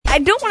I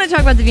don't want to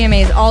talk about the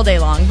VMAs all day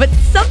long, but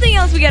something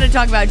else we got to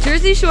talk about.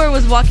 Jersey Shore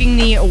was walking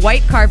the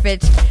white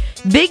carpet.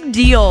 Big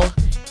deal.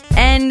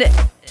 And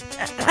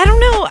I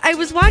don't know. I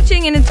was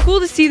watching, and it's cool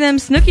to see them.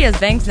 Snooki has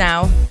bangs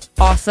now.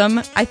 Awesome.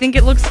 I think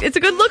it's a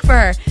good look for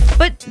her.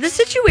 But the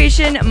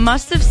situation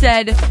must have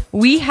said,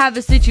 "We have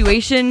a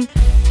situation,"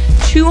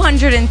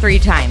 203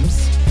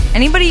 times.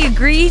 Anybody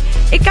agree?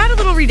 It got a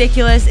little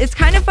ridiculous. It's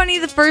kind of funny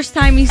the first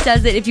time he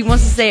says it, if he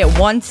wants to say it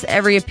once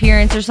every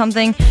appearance or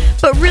something.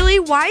 But really,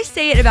 why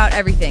say it about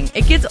everything?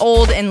 It gets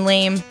old and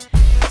lame.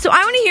 So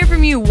I want to hear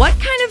from you. What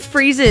kind of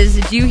phrases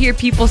do you hear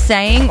people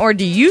saying, or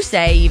do you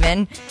say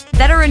even,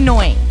 that are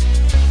annoying?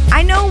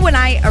 I know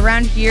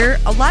around here,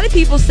 a lot of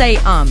people say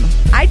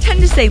I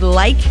tend to say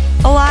like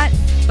a lot,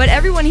 but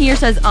everyone here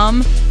says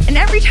and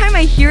every time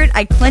I hear it,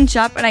 I clench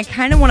up and I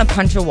kind of want to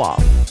punch a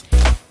wall.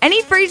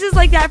 Any phrases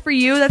like that for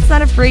you? That's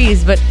not a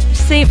phrase, but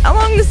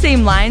along the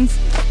same lines.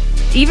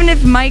 Even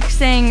if Mike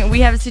saying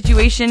we have a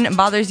situation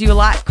bothers you a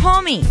lot,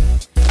 call me.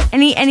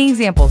 Any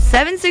examples?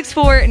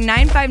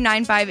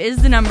 764-9595 is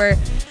the number.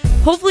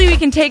 Hopefully we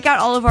can take out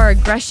all of our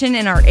aggression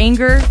and our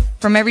anger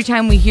from every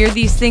time we hear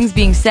these things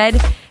being said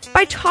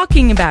by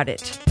talking about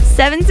it.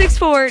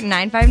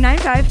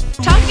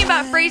 764-9595. Talking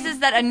about phrases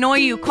that annoy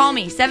you, call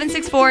me.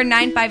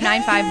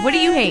 764-9595. What do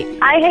you hate?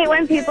 I hate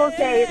when people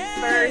say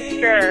for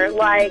sure,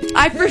 like...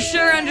 I for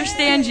sure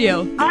understand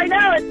you. I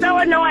know, it's so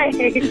annoying.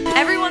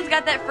 Everyone's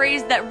got that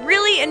phrase that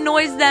really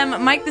annoys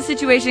them. Mike the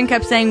Situation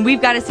kept saying,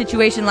 we've got a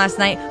situation last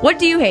night. What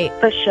do you hate?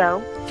 For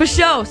show. For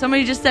show.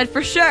 Somebody just said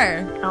for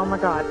sure. Oh my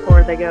God.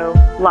 Or they go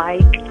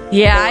like.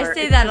 Yeah, I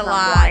say that a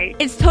lot. Like.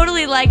 It's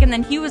totally like, and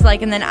then he was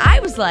like, and then I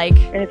was like.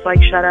 And it's like,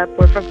 shut up,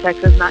 we're from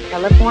Texas, not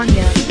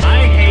California.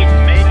 I hate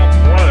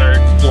made-up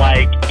words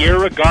like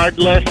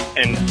irregardless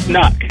and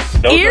snuck.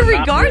 Those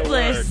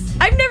Irregardless?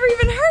 I've never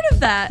even heard of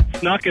that.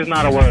 Snuck is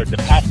not a word. The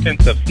past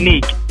tense of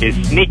sneak is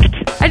sneaked.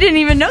 I didn't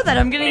even know that.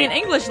 I'm getting an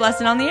English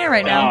lesson on the air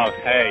right now. Oh,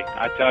 hey,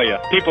 I tell you,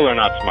 people are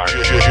not smart.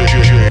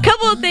 A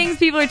couple of things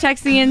people are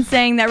texting in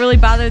saying that really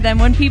bother them.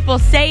 When people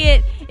say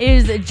it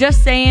is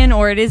just saying,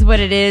 or it is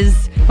what it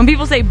is. When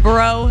people say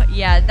bro,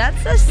 yeah,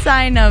 that's a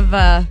sign of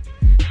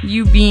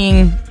you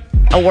being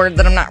a word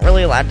that I'm not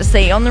really allowed to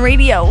say on the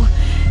radio.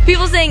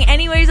 People saying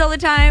anyways all the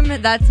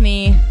time, that's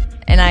me.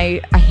 And I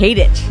hate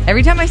it.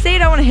 Every time I say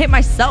it, I want to hit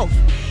myself.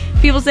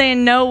 People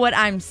saying know what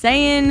I'm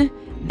saying.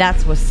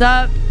 That's what's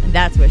up.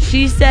 That's what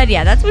she said.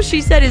 Yeah, that's what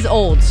she said is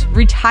old.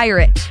 Retire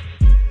it.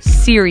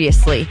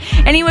 Seriously.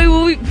 Anyway,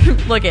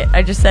 look it.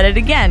 I just said it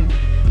again.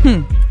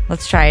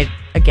 Let's try it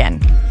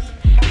again.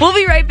 We'll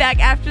be right back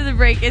after the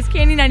break. It's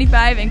Candy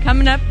 95, and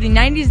coming up, the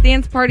 90s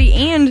dance party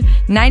and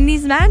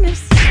 90s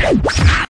madness.